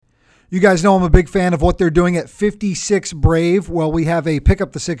You guys know I'm a big fan of what they're doing at 56 Brave. Well, we have a Pick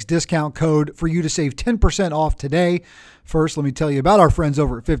Up the Six discount code for you to save 10% off today. First, let me tell you about our friends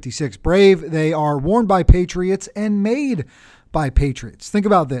over at 56 Brave. They are worn by Patriots and made by Patriots. Think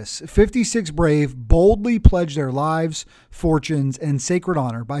about this. 56 Brave boldly pledged their lives, fortunes, and sacred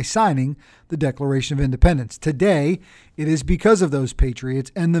honor by signing the Declaration of Independence. Today, it is because of those Patriots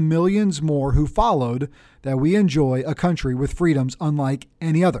and the millions more who followed that we enjoy a country with freedoms unlike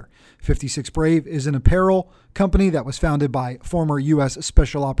any other. 56 Brave is an apparel company that was founded by former U.S.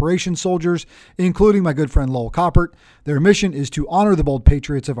 Special Operations soldiers, including my good friend Lowell Coppert. Their mission is to honor the bold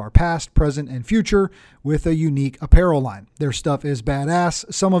patriots of our past, present, and future with a unique apparel line. Their stuff is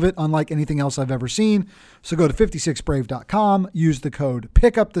badass, some of it unlike anything else I've ever seen. So go to 56brave.com, use the code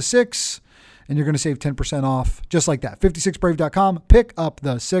PICKUP6, and you're going to save 10% off just like that. 56brave.com, pick up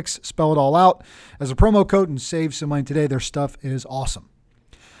the 6, spell it all out as a promo code and save some money today. Their stuff is awesome.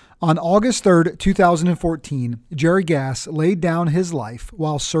 On August 3rd, 2014, Jerry Gass laid down his life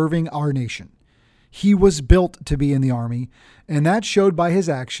while serving our nation. He was built to be in the Army, and that showed by his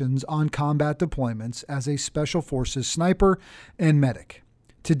actions on combat deployments as a Special Forces sniper and medic.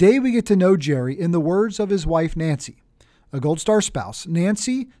 Today, we get to know Jerry in the words of his wife, Nancy, a Gold Star spouse.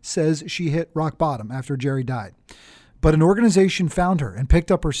 Nancy says she hit rock bottom after Jerry died, but an organization found her and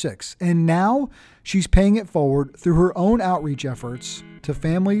picked up her 6, and now she's paying it forward through her own outreach efforts to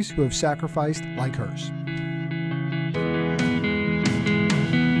families who have sacrificed like hers.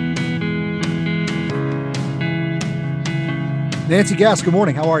 Nancy Gass, good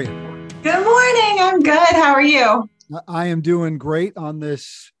morning. How are you? Good morning. I'm good. How are you? I am doing great on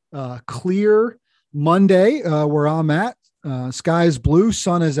this clear Monday where I'm at. Sky is blue,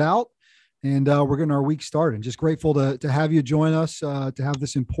 sun is out, and we're getting our week started. Just grateful to have you join us to have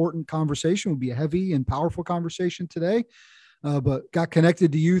this important conversation. It will be a heavy and powerful conversation today. But got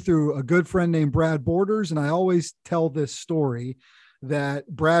connected to you through a good friend named Brad Borders. And I always tell this story that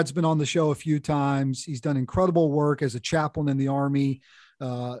Brad's been on the show a few times. He's done incredible work as a chaplain in the Army,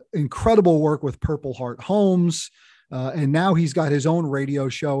 incredible work with Purple Heart Homes. And now he's got his own radio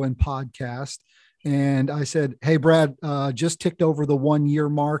show and podcast. And I said, hey, Brad, just ticked over the 1 year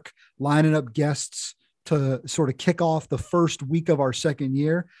mark, lining up guests to sort of kick off the first week of our second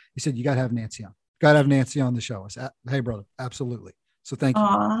year. He said, you got to have Nancy on. Got to have Nancy on the show. I said, hey, brother, absolutely. So thank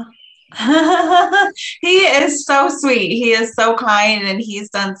you. He is so sweet. He is so kind, and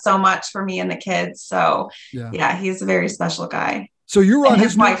he's done so much for me and the kids. So yeah, he's a very special guy. So you run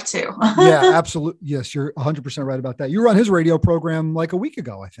his wife too. Yeah, absolutely. Yes, you're 100% right about that. You run his radio program like a week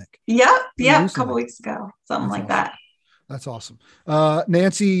ago, I think. Yep. A couple weeks ago, something like that. That's awesome.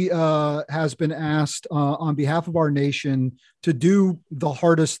 Nancy has been asked on behalf of our nation to do the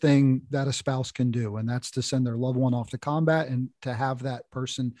hardest thing that a spouse can do, and that's to send their loved one off to combat and to have that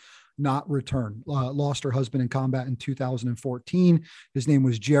person not return. Lost her husband in combat in 2014. His name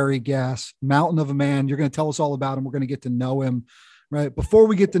was Jerry Gass, mountain of a man. You're going to tell us all about him. We're going to get to know him. Right. Before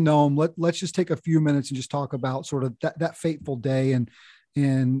we get to know him, let's just take a few minutes and just talk about sort of that fateful day and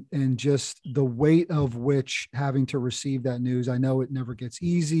just the weight of which having to receive that news. I know it never gets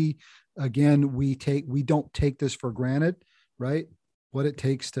easy. Again, we don't take this for granted, right? What it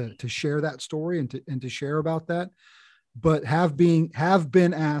takes to share that story and to share about that, but have been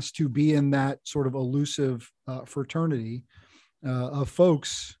asked to be in that sort of elusive fraternity of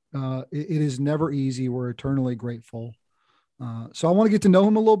folks. It is never easy. We're eternally grateful. So I want to get to know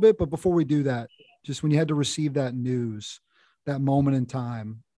him a little bit, but before we do that, just when you had to receive that news, that moment in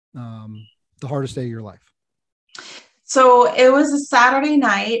time, the hardest day of your life? So it was a Saturday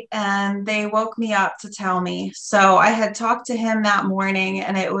night, and they woke me up to tell me. So I had talked to him that morning,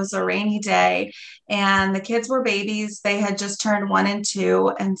 and it was a rainy day, and the kids were babies. They had just turned 1 and 2.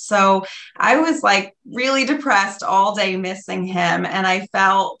 And so I was like really depressed all day missing him. And I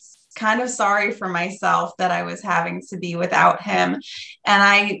felt kind of sorry for myself that I was having to be without him. And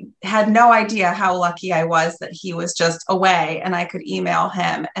I had no idea how lucky I was that he was just away and I could email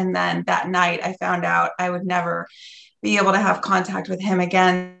him. And then that night I found out I would never be able to have contact with him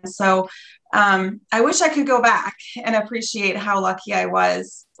again. So I wish I could go back and appreciate how lucky I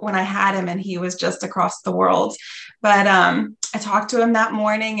was when I had him and he was just across the world. But I talked to him that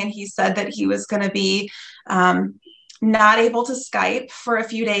morning, and he said that he was going to be not able to Skype for a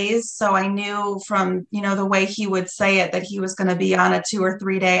few days. So I knew from, the way he would say it, that he was going to be on a 2 or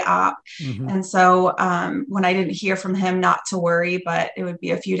 3 day op. Mm-hmm. And so when I didn't hear from him, not to worry, but it would be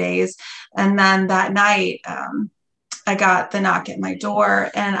a few days. And then that night, I got the knock at my door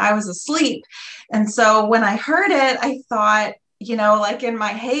and I was asleep. And so when I heard it, I thought, like in my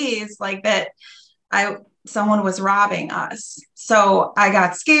haze, like that someone was robbing us. So I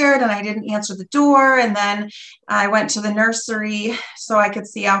got scared and I didn't answer the door. And then I went to the nursery so I could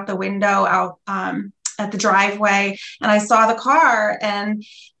see out the window out at the driveway. And I saw the car and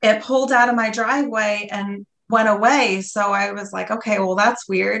it pulled out of my driveway and went away. So I was like, okay, well, that's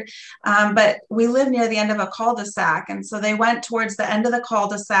weird. But we live near the end of a cul-de-sac. And so they went towards the end of the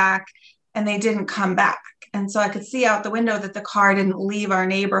cul-de-sac and they didn't come back. And so I could see out the window that the car didn't leave our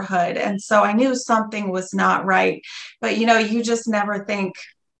neighborhood. And so I knew something was not right. But, you just never think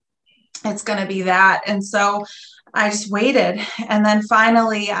it's going to be that. And so I just waited. And then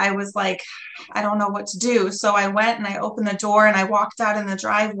finally I was like, I don't know what to do. So I went and I opened the door and I walked out in the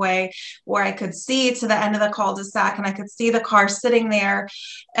driveway where I could see to the end of the cul-de-sac and I could see the car sitting there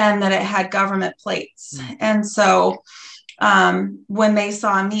and that it had government plates. And so when they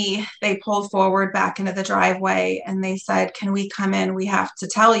saw me, they pulled forward back into the driveway and they said, can we come in? We have to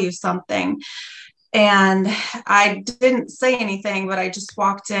tell you something. And I didn't say anything, but I just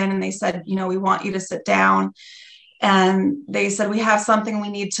walked in and they said, we want you to sit down. And they said, we have something we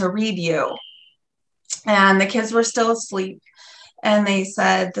need to read you. And the kids were still asleep. And they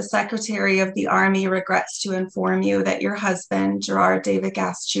said, the Secretary of the Army regrets to inform you that your husband, Gerard David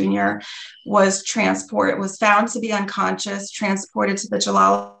Gass Jr., was found to be unconscious, transported to the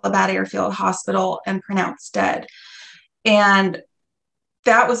Jalalabad Airfield Hospital, and pronounced dead. And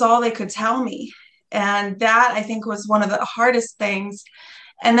that was all they could tell me. And that, I think, was one of the hardest things.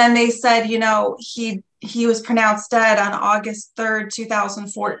 And then they said, he was pronounced dead on August 3rd,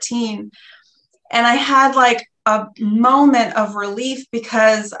 2014. And I had like a moment of relief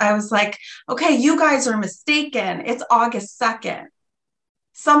because I was like, okay, you guys are mistaken. It's August 2nd.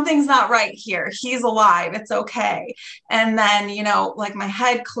 Something's not right here. He's alive. It's okay. And then, like my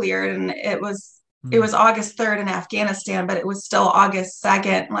head cleared and it was August 3rd in Afghanistan, but it was still August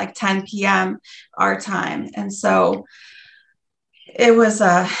 2nd, like 10 p.m. our time. And so it was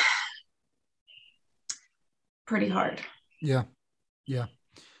pretty hard. Yeah. Yeah.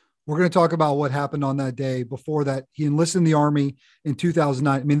 We're going to talk about what happened on that day. Before that, he enlisted in the Army in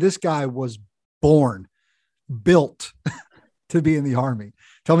 2009. I mean, this guy was built to be in the Army.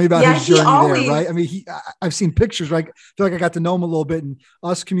 Tell me about his journey there, right? I mean, I've seen pictures, right? I feel like I got to know him a little bit and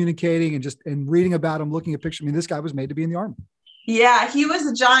us communicating and reading about him, looking at pictures. I mean, this guy was made to be in the Army. Yeah, he was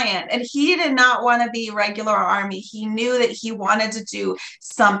a giant and he did not want to be regular Army. He knew that he wanted to do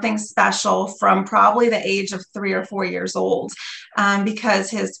something special from probably the age of 3 or 4 years old because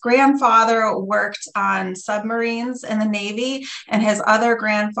his grandfather worked on submarines in the Navy and his other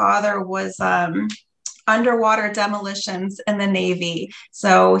grandfather was underwater demolitions in the Navy.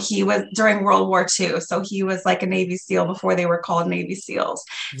 So he was during World War II. So he was like a Navy SEAL before they were called Navy SEAls.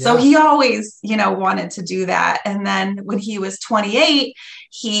 Yeah. So he always, wanted to do that. And then when he was 28,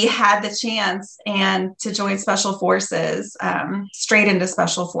 he had the chance to join Special Forces, straight into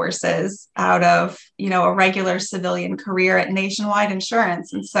Special Forces out of, a regular civilian career at Nationwide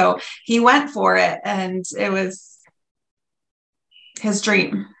Insurance. And so he went for it and it was his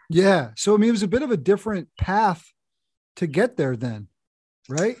dream. Yeah. So, I mean, it was a bit of a different path to get there then,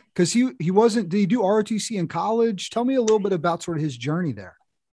 right? Because he did he do ROTC in college? Tell me a little bit about sort of his journey there.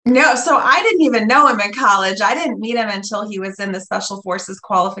 No, so I didn't even know him in college. I didn't meet him until he was in the Special Forces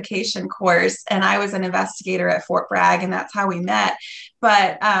qualification course. And I was an investigator at Fort Bragg, and that's how we met.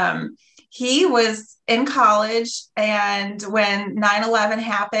 But he was in college, and when 9/11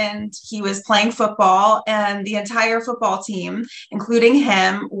 happened, he was playing football, and the entire football team, including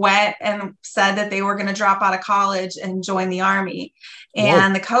him, went and said that they were going to drop out of college and join the Army.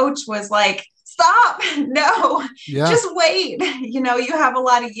 And the coach was like, stop, no, just wait. You have a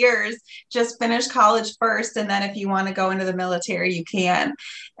lot of years, just finish college first. And then if you want to go into the military, you can.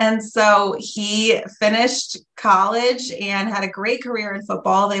 And so he finished college and had a great career in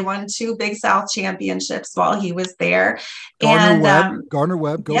football. They won 2 Big South championships while he was there. Gardner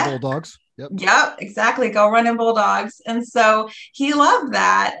Webb, go Bulldogs. Yep, exactly. Go Running Bulldogs. And so he loved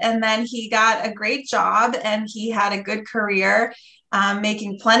that. And then he got a great job and he had a good career.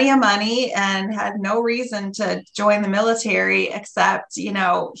 Making plenty of money and had no reason to join the military except,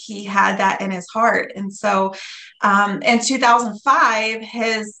 he had that in his heart. And so in 2005,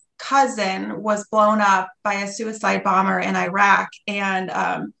 his cousin was blown up by a suicide bomber in Iraq and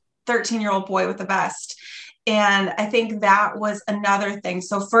 13-year-old boy with a vest. And I think that was another thing.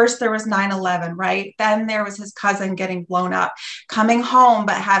 So first there was 9/11, right? Then there was his cousin getting blown up, coming home,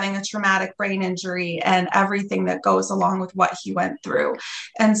 but having a traumatic brain injury and everything that goes along with what he went through.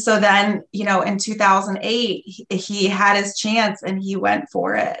 And so then, in 2008, he had his chance and he went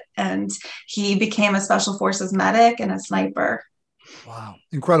for it. And he became a Special Forces medic and a sniper. Wow.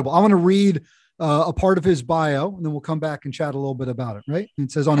 Incredible. I want to read a part of his bio, and then we'll come back and chat a little bit about it, right?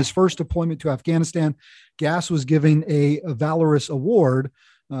 It says on his first deployment to Afghanistan, Gass was given a Valorous Award.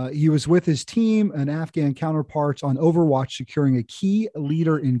 He was with his team and Afghan counterparts on Overwatch, securing a key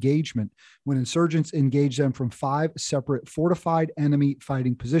leader engagement when insurgents engaged them from 5 separate fortified enemy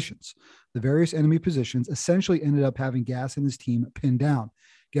fighting positions. The various enemy positions essentially ended up having Gass and his team pinned down.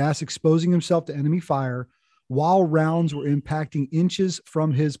 Gass exposing himself to enemy fire while rounds were impacting inches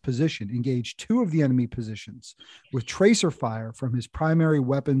from his position, engaged 2 of the enemy positions with tracer fire from his primary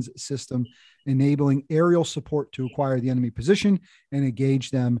weapons system, enabling aerial support to acquire the enemy position and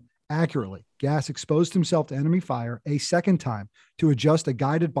engage them accurately. Gass exposed himself to enemy fire a second time to adjust a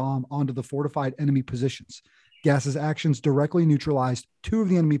guided bomb onto the fortified enemy positions. Gass's actions directly neutralized 2 of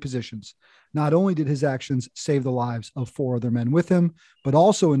the enemy positions. Not only did his actions save the lives of 4 other men with him, but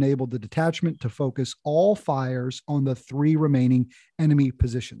also enabled the detachment to focus all fires on the 3 remaining enemy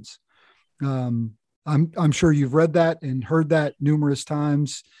positions. I'm sure you've read that and heard that numerous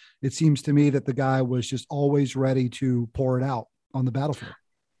times. It seems to me that the guy was just always ready to pour it out on the battlefield.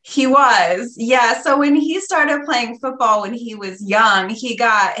 He was. Yeah. So when he started playing football when he was young, he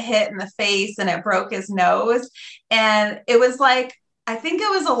got hit in the face and it broke his nose. And it was like, I think it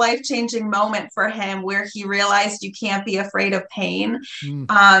was a life-changing moment for him where he realized you can't be afraid of pain. And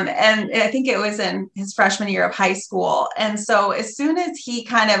I think it was in his freshman year of high school. And so as soon as he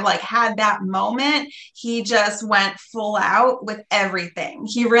kind of like had that moment, he just went full out with everything.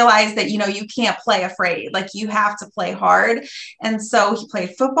 He realized that, you can't play afraid, like you have to play hard. And so he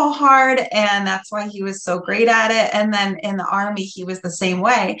played football hard, and that's why he was so great at it. And then in the Army, he was the same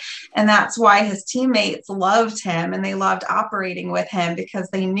way. And that's why his teammates loved him and they loved operating with him, because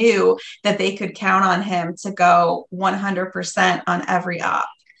they knew that they could count on him to go 100% on every op.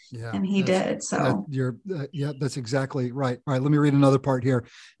 Yeah, and he did. So that's exactly right. All right, let me read another part here.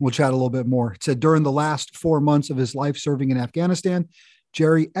 We'll chat a little bit more. It said, during the last 4 months of his life serving in Afghanistan,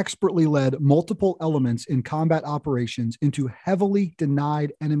 Jerry expertly led multiple elements in combat operations into heavily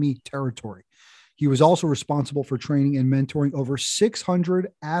denied enemy territory. He was also responsible for training and mentoring over 600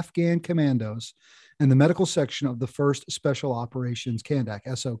 Afghan commandos and the medical section of the 1st Special Operations Kandak,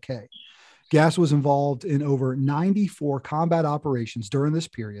 SOK. Gass was involved in over 94 combat operations during this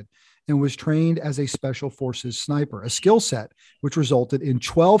period and was trained as a Special Forces sniper, a skill set which resulted in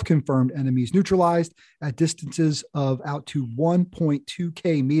 12 confirmed enemies neutralized at distances of out to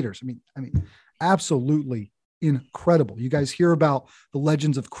 1.2K meters. I mean, absolutely incredible. You guys hear about the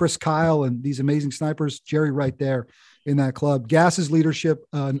legends of Chris Kyle and these amazing snipers. Jerry right there in that club. Gass's leadership,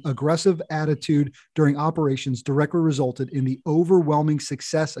 an aggressive attitude during operations directly resulted in the overwhelming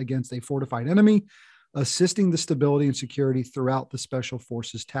success against a fortified enemy, assisting the stability and security throughout the Special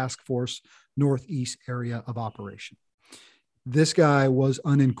Forces Task Force Northeast area of operation. This guy was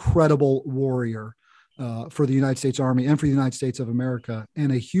an incredible warrior for the United States Army and for the United States of America,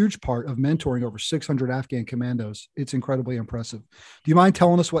 and a huge part of mentoring over 600 Afghan commandos. It's incredibly impressive. Do you mind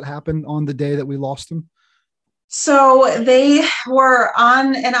telling us what happened on the day that we lost him? So they were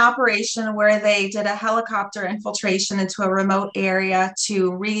on an operation where they did a helicopter infiltration into a remote area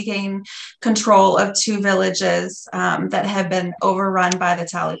to regain control of 2 villages that had been overrun by the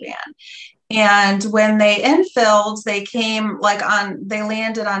Taliban. And when they infilled, they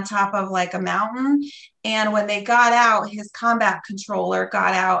landed on top of like a mountain. And when they got out, his combat controller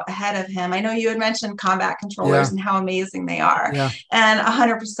got out ahead of him. I know you had mentioned combat controllers and how amazing they are, and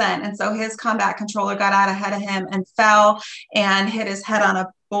 100%. And so his combat controller got out ahead of him and fell and hit his head on a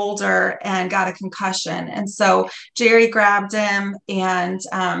boulder and got a concussion. And so Jerry grabbed him and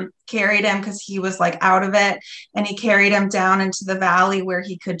carried him, because he was like out of it, and he carried him down into the valley where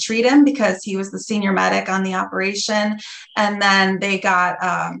he could treat him, because he was the senior medic on the operation. And then they got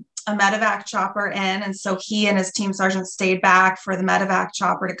a medevac chopper in, and so he and his team sergeant stayed back for the medevac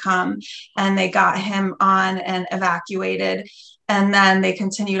chopper to come, and they got him on and evacuated. And then they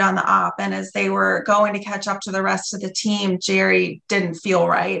continued on the op. And as they were going to catch up to the rest of the team, Jerry didn't feel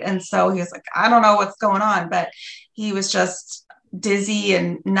right. And so he was like, I don't know what's going on, but he was just dizzy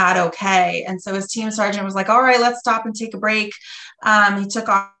and not okay. And so his team sergeant was like, all right, let's stop and take a break. He took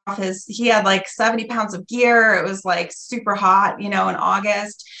off he had like 70 pounds of gear. It was like super hot, in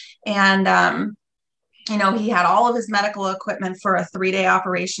August. And, he had all of his medical equipment for a 3-day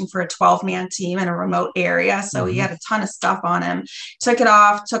operation for a 12-man team in a remote area. So he had a ton of stuff on him, took it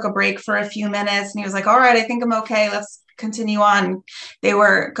off, took a break for a few minutes, and he was like, all right, I think I'm okay. Let's continue on. They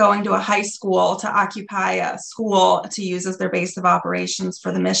were going to a high school to occupy a school to use as their base of operations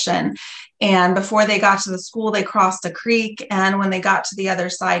for the mission. And before they got to the school, they crossed a creek. And when they got to the other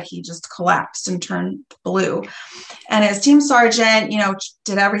side, he just collapsed and turned blue. And his team sergeant,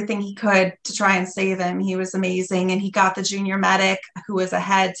 did everything he could to try and save him. He was amazing. And he got the junior medic who was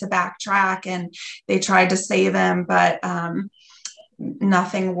ahead to backtrack, and they tried to save him, but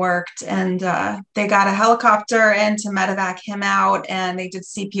nothing worked. And they got a helicopter in to medevac him out, and they did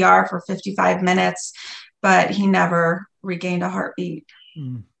CPR for 55 minutes, but he never regained a heartbeat.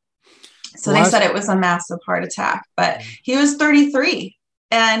 So they said it was a massive heart attack, but he was 33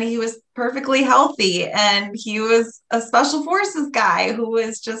 and he was perfectly healthy. And he was a special forces guy who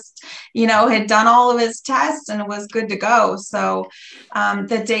was just, had done all of his tests and was good to go. So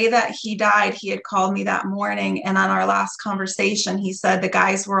the day that he died, he had called me that morning. And on our last conversation, he said the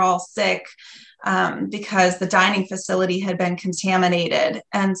guys were all sick because the dining facility had been contaminated.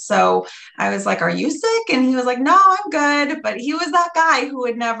 And so I was like, "Are you sick?" And he was like, "No, I'm good." But he was that guy who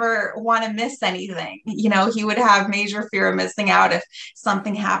would never want to miss anything. He would have major fear of missing out if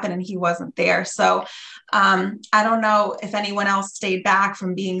something happened and he wasn't there. So I don't know if anyone else stayed back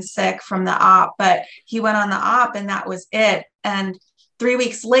from being sick from the op, but he went on the op and that was it. And 3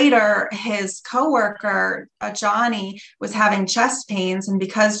 weeks later, his coworker, Johnny, was having chest pains. And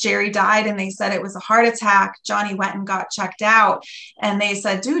because Jerry died and they said it was a heart attack, Johnny went and got checked out. And they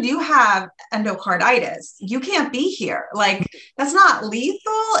said, "Dude, you have endocarditis. You can't be here. Like, that's not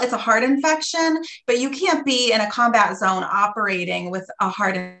lethal. It's a heart infection, but you can't be in a combat zone operating with a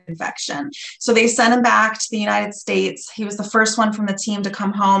heart infection." So they sent him back to the United States. He was the first one from the team to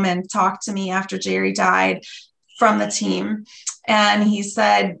come home and talk to me after Jerry died from the team. And he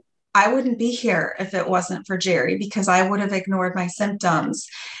said, "I wouldn't be here if it wasn't for Jerry, because I would have ignored my symptoms."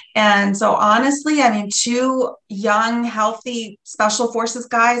 And so honestly, 2 young, healthy special forces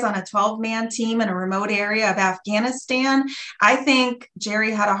guys on a 12-man team in a remote area of Afghanistan, I think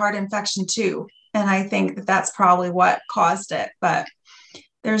Jerry had a heart infection too. And I think that that's probably what caused it, but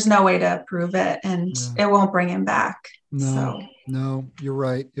there's no way to prove it, and it won't bring him back. No, you're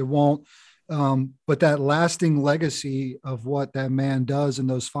right. It won't. But that lasting legacy of what that man does in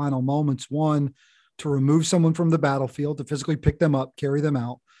those final moments, one, to remove someone from the battlefield, to physically pick them up, carry them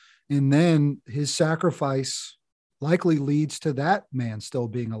out. And then his sacrifice likely leads to that man still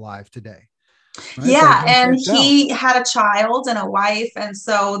being alive today. Right? Yeah. And he had a child and a wife. And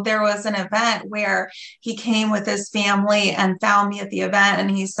so there was an event where he came with his family and found me at the event. And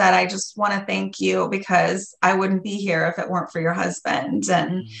he said, "I just want to thank you, because I wouldn't be here if it weren't for your husband.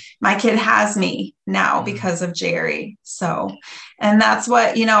 And my kid has me now because of Jerry." So, and that's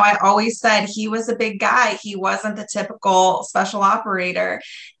what, I always said, he was a big guy. He wasn't the typical special operator.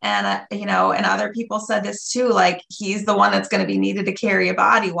 And, and other people said this too, like, he's the one that's going to be needed to carry a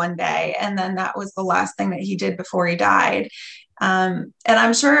body one day. And then that was the last thing that he did before he died. And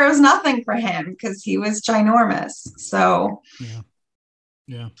I'm sure it was nothing for him because he was ginormous. So,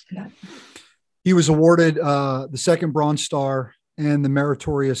 yeah. He was awarded the second Bronze Star and the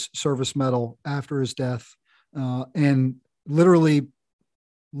Meritorious Service Medal after his death, and literally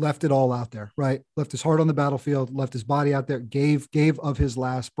left it all out there, right? Left his heart on the battlefield, left his body out there, gave of his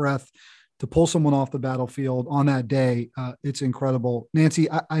last breath to pull someone off the battlefield on that day. It's incredible. Nancy,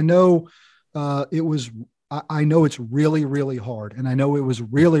 I know I know it's really, really hard. And I know it was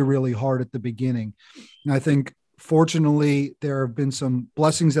really, really hard at the beginning. And I think, fortunately, there have been some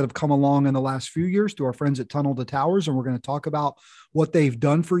blessings that have come along in the last few years to our friends at Tunnel to Towers. And we're going to talk about what they've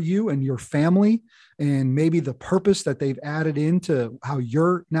done for you and your family, and maybe the purpose that they've added into how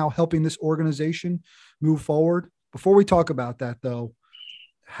you're now helping this organization move forward. Before we talk about that, though,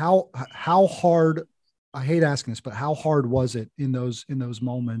 how hard, I hate asking this, but how hard was it in those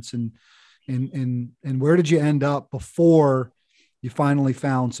moments? And where did you end up before you finally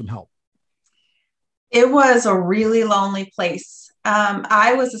found some help? It was a really lonely place.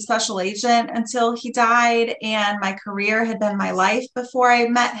 I was a special agent until he died, and my career had been my life before I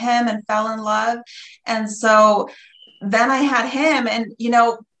met him and fell in love. And so then I had him, and,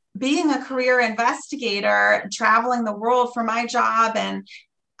 being a career investigator, traveling the world for my job, and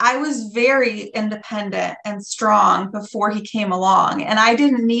I was very independent and strong before he came along. And I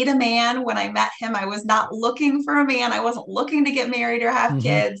didn't need a man when I met him. I was not looking for a man. I wasn't looking to get married or have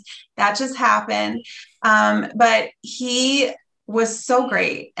kids. That just happened. But he was so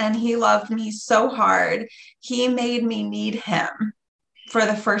great, and he loved me so hard. He made me need him for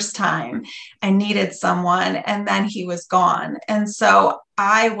the first time. I needed someone, and then he was gone. And so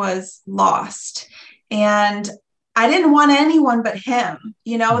I was lost. And I didn't want anyone but him.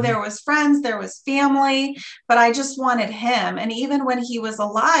 Mm-hmm. There was friends, there was family, but I just wanted him. And even when he was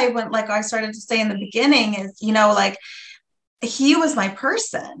alive, when, like I started to say in the beginning, is, like, he was my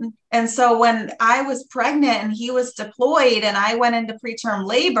person. And so when I was pregnant and he was deployed and I went into preterm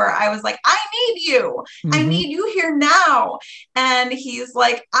labor, I was like, I need you. I Mm-hmm. need you here now. And he's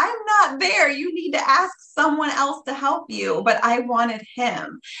like, I'm not there. You need to ask someone else to help you. But I wanted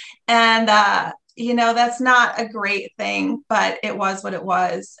him. And, that's not a great thing, but it was what it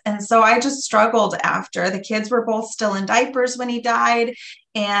was. And so I just struggled after. The kids were both still in diapers when he died.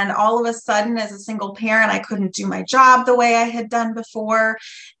 And all of a sudden, as a single parent, I couldn't do my job the way I had done before.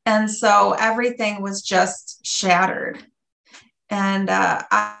 And so everything was just shattered. And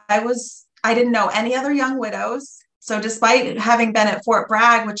I didn't know any other young widows. So despite having been at Fort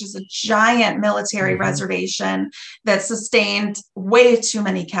Bragg, which is a giant military Mm-hmm. reservation that sustained way too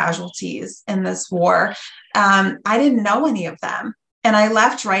many casualties in this war, I didn't know any of them. And I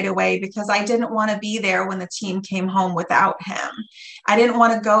left right away because I didn't want to be there when the team came home without him. I didn't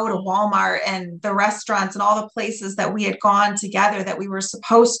want to go to Walmart and the restaurants and all the places that we had gone together that we were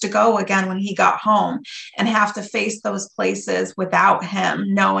supposed to go again when he got home, and have to face those places without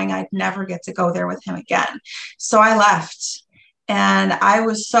him, knowing I'd never get to go there with him again. So I left, and I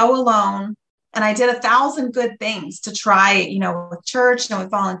was so alone. And I did 1,000 good things to try, with church and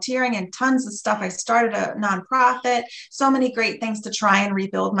with volunteering and tons of stuff. I started a nonprofit, so many great things to try and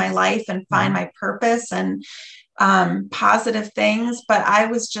rebuild my life and find Mm-hmm. my purpose and positive things. But I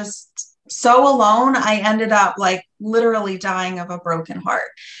was just so alone. I ended up like literally dying of a broken heart.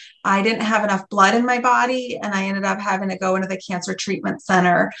 I didn't have enough blood in my body, and I ended up having to go into the cancer treatment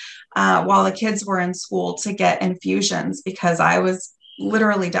center while the kids were in school to get infusions because I was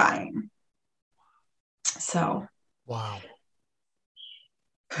literally dying. So, Wow.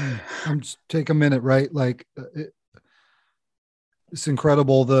 I'm just take a minute, right? Like it's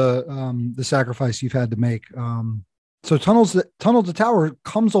incredible the sacrifice you've had to make. So Tunnel to Tower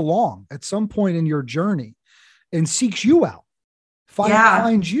comes along at some point in your journey and seeks you out, yeah.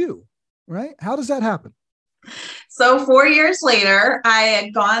 finds you, right? How does that happen? So 4 years later, I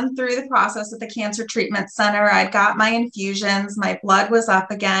had gone through the process at the Cancer Treatment Center. I'd got my infusions, my blood was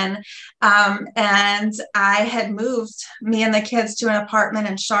up again. And I had moved me and the kids to an apartment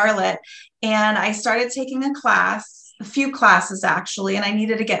in Charlotte. And I started taking a few classes actually, and I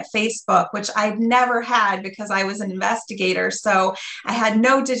needed to get Facebook, which I'd never had because I was an investigator. So I had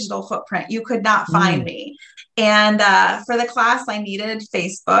no digital footprint. You could not find Mm. me. And for the class, I needed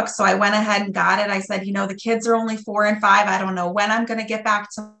Facebook. So I went ahead and got it. I said, the kids are only 4 and 5. I don't know when I'm going to get back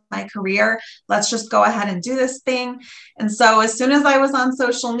to my career. Let's just go ahead and do this thing. And so as soon as I was on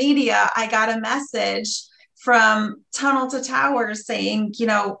social media, I got a message from Tunnel to Towers saying,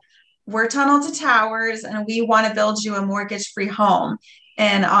 we're Tunnel to Towers and we want to build you a mortgage-free home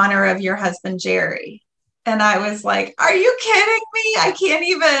in honor of your husband, Jerry. And I was like, are you kidding me? I can't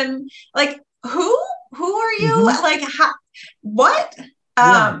even, like, who are you? Mm-hmm. Like, how, what?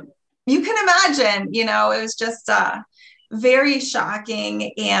 Yeah. You can imagine, it was just very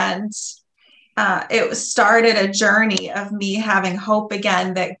shocking. And it started a journey of me having hope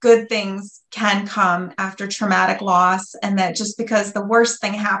again that good things can come after traumatic loss, and that just because the worst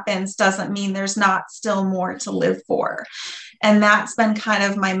thing happens doesn't mean there's not still more to live for. And that's been kind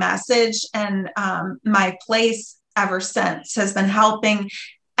of my message, and my place ever since has been helping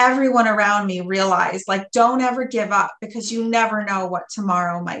everyone around me realize, like, don't ever give up because you never know what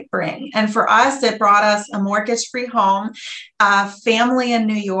tomorrow might bring. And for us, it brought us a mortgage-free home, family in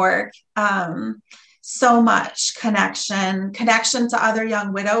New York, so much connection to other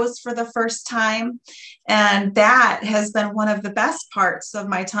young widows for the first time. And that has been one of the best parts of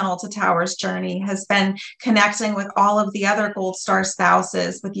my Tunnel to Towers journey, has been connecting with all of the other Gold Star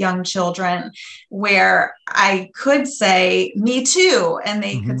spouses with young children, where I could say, me too, and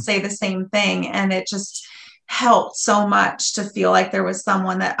they Mm-hmm. could say the same thing. And it just helped so much to feel like there was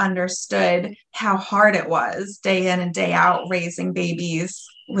someone that understood how hard it was day in and day out raising babies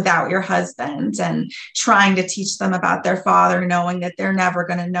without your husband, and trying to teach them about their father, knowing that they're never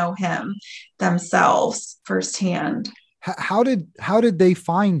going to know him themselves firsthand. How did they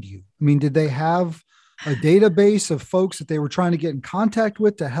find you? I mean, did they have a database of folks that they were trying to get in contact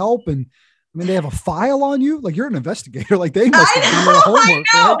with to help? And I mean, they have a file on you. Like, you're an investigator. Like, they must have done their homework. I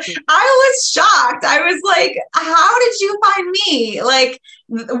know. Right? I was shocked. I was like, how did you find me? Like,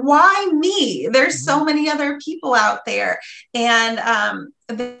 why me? There's so many other people out there. And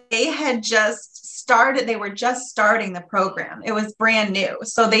they had just started, they were just starting the program. It was brand new.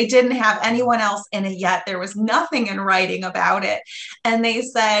 So they didn't have anyone else in it yet. There was nothing in writing about it. And they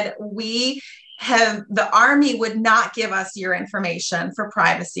said, we the Army would not give us your information for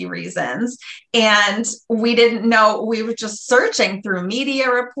privacy reasons. And we didn't know, we were just searching through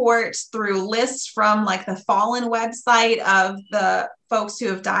media reports, through lists from like the Fallen website of the folks who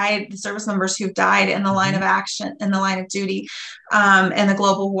have died, the service members who've died in the line of action, in the line of duty, in the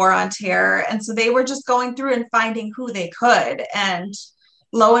global war on terror. And so they were just going through and finding who they could. And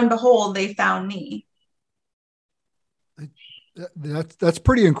lo and behold, they found me. That's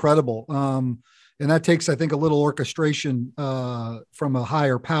pretty incredible. And that takes, I think, a little orchestration from a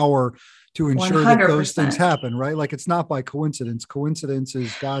higher power to ensure 100%. That those things happen, right? Like it's not by coincidence. Coincidence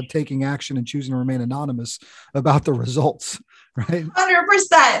is God taking action and choosing to remain anonymous about the results, right?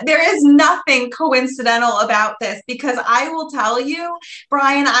 100%. There is nothing coincidental about this, because I will tell you,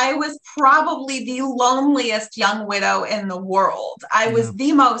 Brian, I was probably the loneliest young widow in the world. I was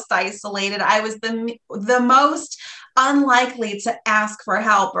the most isolated. I was the most unlikely to ask for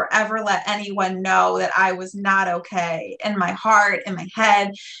help or ever let anyone know that I was not okay in my heart, in my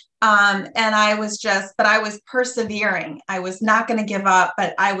head. And I was persevering. I was not going to give up,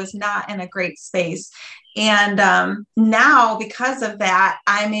 but I was not in a great space. And now, because of that,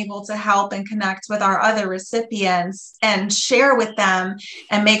 I'm able to help and connect with our other recipients and share with them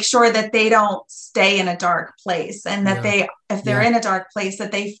and make sure that they don't stay in a dark place, and that if they're in a dark place,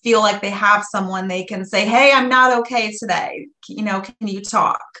 that they feel like they have someone they can say, hey, I'm not okay today. Can you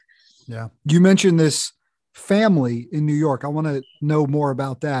talk? Yeah. You mentioned this family in New York. I want to know more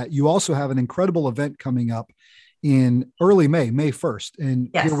about that. You also have an incredible event coming up in early May 1st. And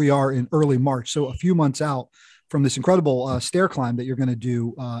here we are in early March. So a few months out from this incredible stair climb that you're going to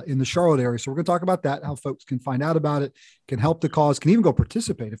do in the Charlotte area. So we're going to talk about that, how folks can find out about it, can help the cause, can even go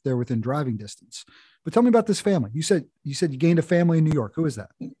participate if they're within driving distance. But tell me about this family. You said you gained a family in New York. Who is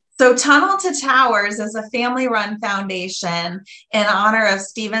that? So Tunnel to Towers is a family-run foundation in honor of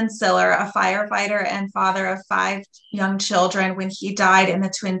Stephen Siller, a firefighter and father of 5 young children when he died in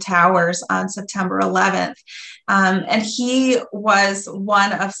the Twin Towers on September 11th. And he was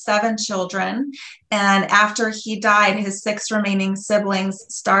one of 7 children. And after he died, his 6 remaining siblings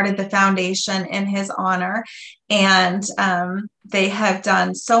started the foundation in his honor. And they have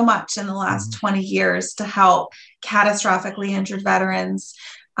done so much in the last 20 years to help catastrophically injured veterans,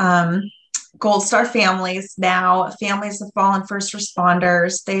 Gold Star families now, families of fallen first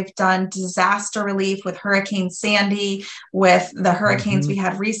responders. They've done disaster relief with Hurricane Sandy, with the hurricanes we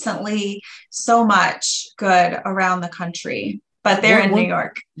had recently. So much good around the country, but they're in New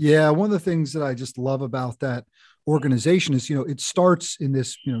York. Yeah. One of the things that I just love about that organization is, it starts in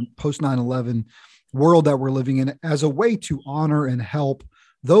this, post 9/11 world that we're living in as a way to honor and help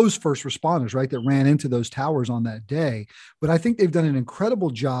those first responders, right, that ran into those towers on that day. But I think they've done an incredible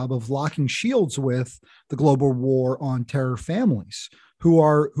job of locking shields with the global war on terror families who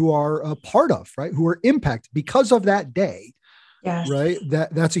are a part of, right, who are impacted because of that day. Yes. Right.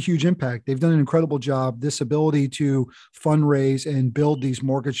 That's a huge impact. They've done an incredible job. This ability to fundraise and build these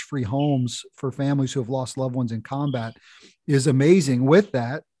mortgage-free homes for families who have lost loved ones in combat is amazing. With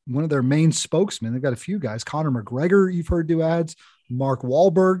that, one of their main spokesmen, they've got a few guys, Conor McGregor, you've heard do ads. Mark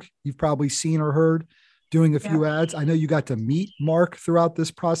Wahlberg, you've probably seen or heard doing a few ads. I know you got to meet Mark throughout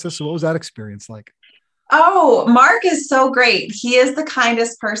this process. So what was that experience like? Oh, Mark is so great. He is the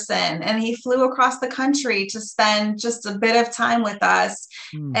kindest person, and he flew across the country to spend just a bit of time with us.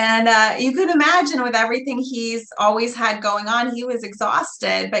 And you could imagine, with everything he's always had going on, he was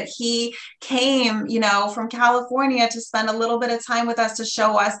exhausted, but he came, from California to spend a little bit of time with us to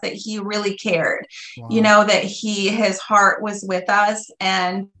show us that he really cared, that his heart was with us,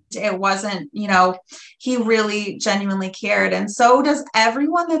 and it wasn't, he really genuinely cared. And so does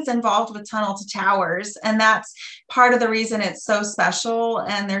everyone that's involved with Tunnel to Towers. And that's part of the reason it's so special.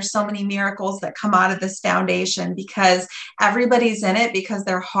 And there's so many miracles that come out of this foundation, because everybody's in it because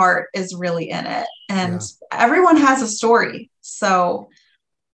their heart is really in it. And everyone has a story. So,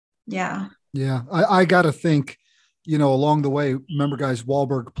 yeah. Yeah. I got to think, along the way, remember, guys,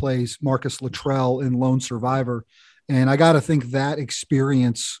 Wahlberg plays Marcus Luttrell in Lone Survivor. And I got to think that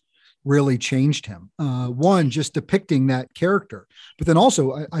experience really changed him. One, just depicting that character, but then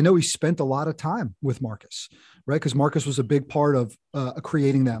also I know he spent a lot of time with Marcus, right? Because Marcus was a big part of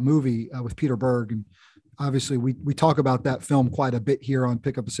creating that movie with Peter Berg. And obviously we talk about that film quite a bit here on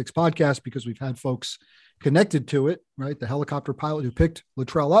Pick Up the Six podcast, because we've had folks connected to it, right? The helicopter pilot who picked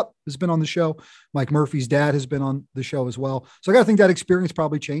Luttrell up has been on the show. Mike Murphy's dad has been on the show as well. So I got to think that experience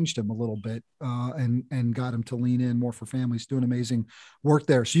probably changed him a little bit and got him to lean in more for families, doing amazing work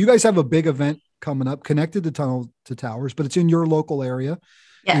there. So you guys have a big event coming up connected to Tunnel to Towers, but it's in your local area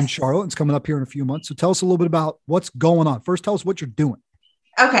in Charlotte. It's coming up here in a few months. So tell us a little bit about what's going on. First, tell us what you're doing.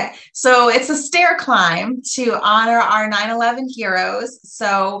 Okay, so it's a stair climb to honor our 9/11 heroes.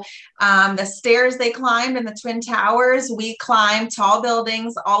 So the stairs they climbed in the Twin Towers, we climbed tall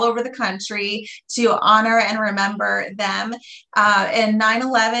buildings all over the country to honor and remember them. In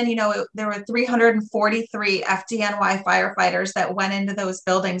 9/11, there were 343 FDNY firefighters that went into those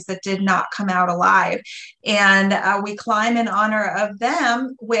buildings that did not come out alive. And we climb in honor of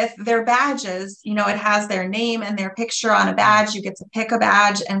them with their badges. It has their name and their picture on a badge. You get to pick a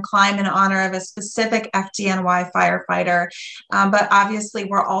badge and climb in honor of a specific FDNY firefighter. But obviously,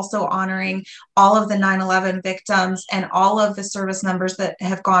 we're also honoring all of the 9/11 victims and all of the service members that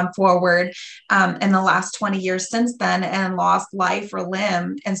have gone forward in the last 20 years since then and lost life or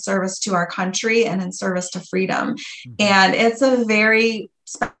limb in service to our country and in service to freedom. Mm-hmm. And it's a very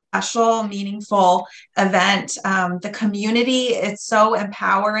special, meaningful event. The community, it's so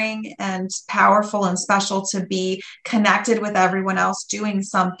empowering and powerful and special to be connected with everyone else doing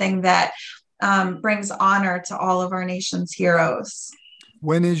something that brings honor to all of our nation's heroes.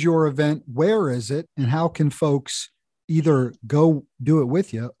 When is your event? Where is it? And how can folks either go do it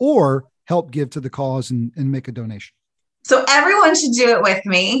with you or help give to the cause and make a donation? So everyone should do it with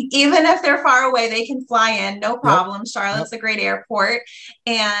me. Even if they're far away, they can fly in, no problem. Yep. Charlotte's a great airport.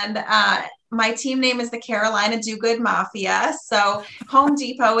 And my team name is the Carolina Do Good Mafia. So Home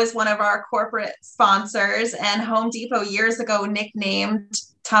Depot is one of our corporate sponsors, and Home Depot years ago nicknamed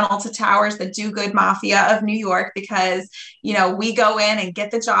Tunnel to Towers the Do Good Mafia of New York because, we go in and get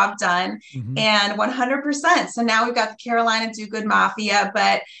the job done. Mm-hmm. And 100%. So now we've got the Carolina Do Good Mafia,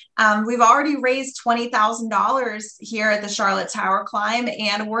 but we've already raised $20,000 here at the Charlotte Tower Climb,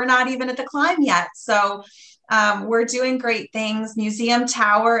 and we're not even at the climb yet. So we're doing great things. Museum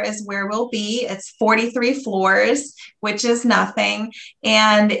Tower is where we'll be. It's 43 floors, which is nothing.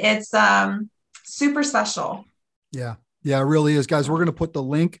 And it's super special. Yeah. Yeah, it really is. Guys, we're going to put the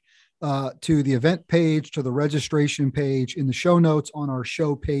link to the event page, to the registration page in the show notes on our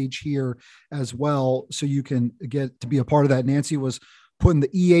show page here as well. So you can get to be a part of that. Nancy was putting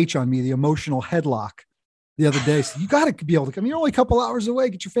the EH on me, the emotional headlock, the other day. So you got to be able to come. You're only a couple hours away.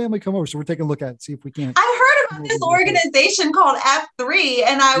 Get your family, come over. So we're taking a look at it, see if we can. I heard about this organization called F3,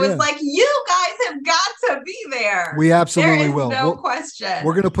 and I was like, you guys have got to be there. We absolutely will. No question.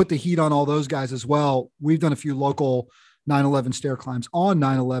 We're going to put the heat on all those guys as well. We've done a few local 9/11 stair climbs on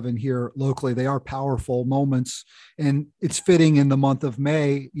 9/11 here locally. They are powerful moments, and it's fitting in the month of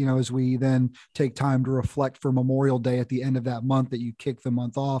May, as we then take time to reflect for Memorial Day at the end of that month, that you kick the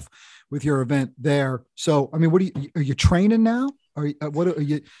month off with your event there. So, I mean, are you training now? Are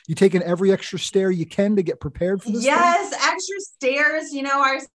you taking every extra stair you can to get prepared for this? Yes, extra stairs.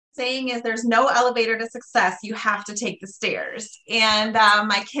 Our saying is there's no elevator to success. You have to take the stairs. And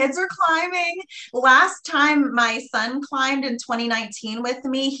my kids are climbing. Last time my son climbed in 2019 with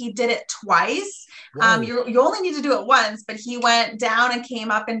me, he did it twice. You only need to do it once, but he went down and came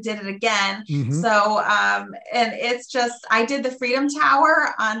up and did it again. Mm-hmm. So, and it's just, I did the Freedom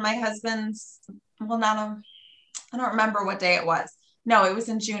Tower on my husband's, I don't remember what day it was. No, it was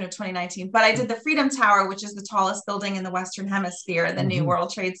in June of 2019, but I did the Freedom Tower, which is the tallest building in the Western Hemisphere, the new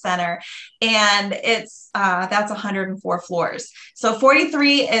World Trade Center. And it's, that's 104 floors. So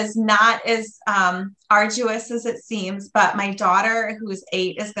 43 is not as arduous as it seems, but my daughter, who's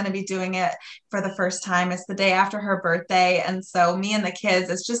 8, is going to be doing it for the first time. It's the day after her birthday. And so me and the kids,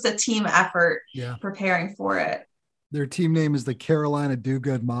 it's just a team effort preparing for it. Their team name is the Carolina Do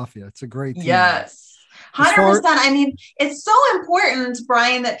Good Mafia. It's a great team. Yes. 100%. I mean, it's so important,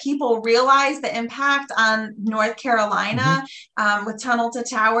 Brian, that people realize the impact on North Carolina with Tunnel to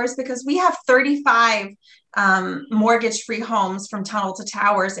Towers, because we have 35 mortgage-free homes from Tunnel to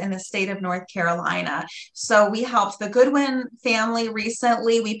Towers in the state of North Carolina. So we helped the Goodwin family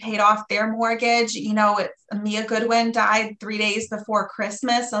recently. We paid off their mortgage. Mia Goodwin died 3 days before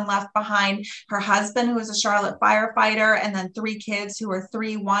Christmas and left behind her husband, who was a Charlotte firefighter, and then 3 kids who were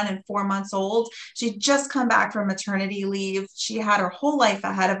 3, 1, and 4 months old. She'd just come back from maternity leave. She had her whole life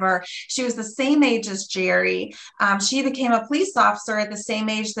ahead of her. She was the same age as Jerry. She became a police officer at the same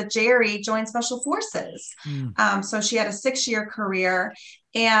age that Jerry joined Special Forces. So she had a 6-year career,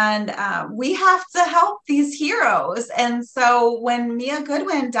 and we have to help these heroes. And so when Mia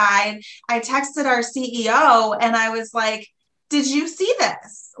Goodwin died, I texted our CEO and I was like, did you see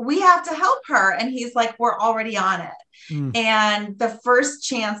this? We have to help her. And he's like, we're already on it. And the first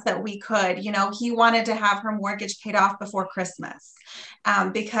chance that we could, he wanted to have her mortgage paid off before Christmas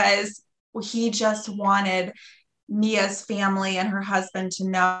because he just wanted Mia's family and her husband to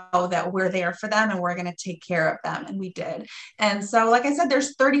know that we're there for them and we're going to take care of them. And we did. And so, like I said,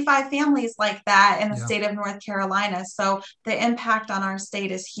 there's 35 families like that in the state of North Carolina. So the impact on our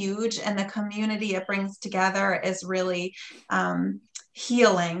state is huge, and the community it brings together is really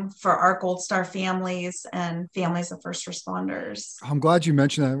healing for our Gold Star families and families of first responders. I'm glad you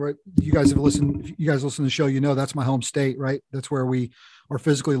mentioned that. Right? You guys listen to the show, that's my home state, right? That's where we are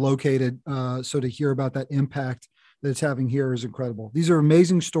physically located. So to hear about that impact that it's having here is incredible. These are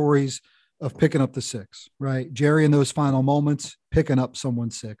amazing stories of picking up the six, right? Jerry, in those final moments, picking up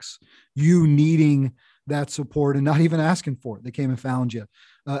someone's six, you needing that support and not even asking for it. They came and found you.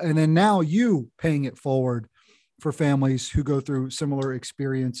 And then now you paying it forward for families who go through similar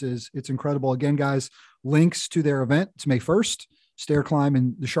experiences. It's incredible. Again, guys, links to their event. It's May 1st, stair climb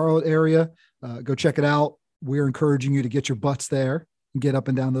in the Charlotte area. Go check it out. We're encouraging you to get your butts there and get up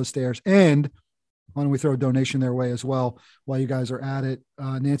and down those stairs. And why don't we throw a donation their way as well while you guys are at it?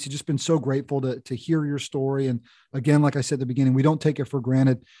 Nancy, just been so grateful to hear your story. And again, like I said at the beginning, we don't take it for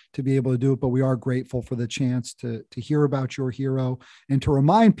granted to be able to do it, but we are grateful for the chance to hear about your hero and to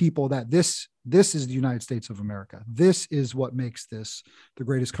remind people that this is the United States of America. This is what makes this the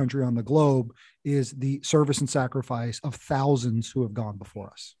greatest country on the globe, is the service and sacrifice of thousands who have gone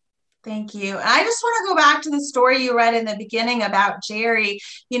before us. Thank you. And I just want to go back to the story you read in the beginning about Jerry,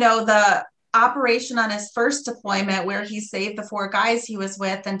 the operation on his first deployment where he saved the 4 guys he was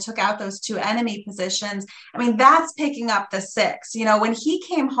with and took out those 2 enemy positions. I mean, that's picking up the 6. When he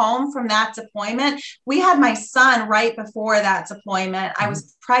came home from that deployment, we had my son right before that deployment. I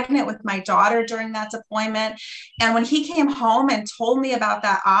was pregnant with my daughter during that deployment. And when he came home and told me about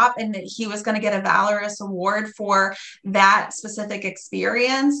that op and that he was going to get a Valorous Award for that specific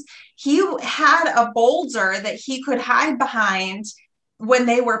experience, he had a boulder that he could hide behind when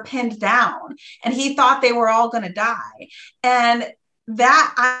they were pinned down, and he thought they were all going to die. And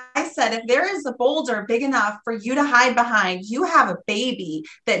that I said, if there is a boulder big enough for you to hide behind, you have a baby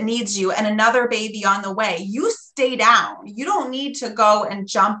that needs you and another baby on the way. You stay down. You don't need to go and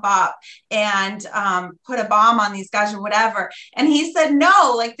jump up and put a bomb on these guys or whatever. And he said,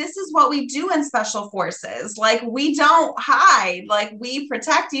 no, like, this is what we do in special forces. Like, we don't hide, like, we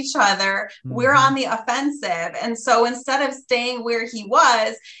protect each other. We're on the offensive. And so instead of staying where he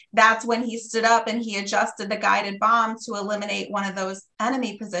was, that's when he stood up and he adjusted the guided bomb to eliminate one of those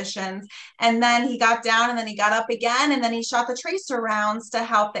enemy positions. And then he got down and then he got up again. And then he shot the tracer rounds to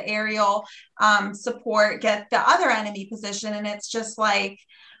help the aerial support get the other enemy position. And it's just like,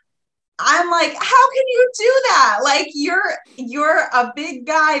 I'm like, how can you do that? Like, you're a big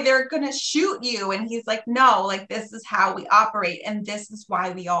guy. They're going to shoot you. And he's like, no, like, this is how we operate. And this is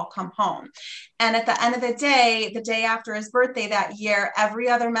why we all come home. And at the end of the day after his birthday that year, every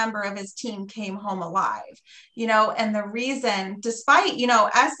other member of his team came home alive, and the reason, despite,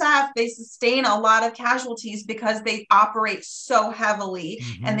 SF, they sustain a lot of casualties because they operate so heavily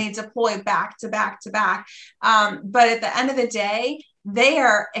and they deploy back to back to back. But at the end of the day, they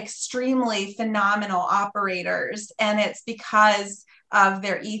are extremely phenomenal operators, and it's because of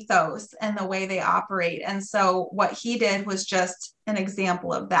their ethos and the way they operate. And so what he did was just an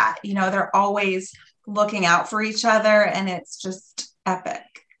example of that. They're always looking out for each other, and it's just epic.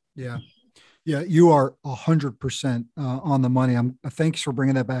 Yeah. Yeah. You are 100% on the money. Thanks for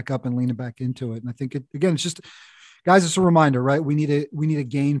bringing that back up and leaning back into it. And I think again, it's just, guys, it's a reminder, right? We need to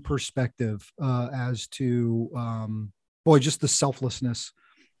gain perspective as to, just the selflessness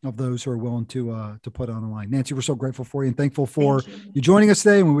of those who are willing to put on the line. Nancy, we're so grateful for you and thankful for you joining us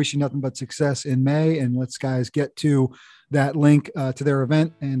today. And we wish you nothing but success in May. And let's, guys, get to that link to their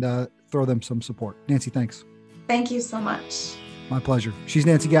event and throw them some support. Nancy, thanks. Thank you so much. My pleasure. She's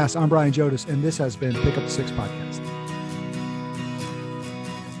Nancy Gass. I'm Brian Jodis, and this has been Pick Up the Six Podcast.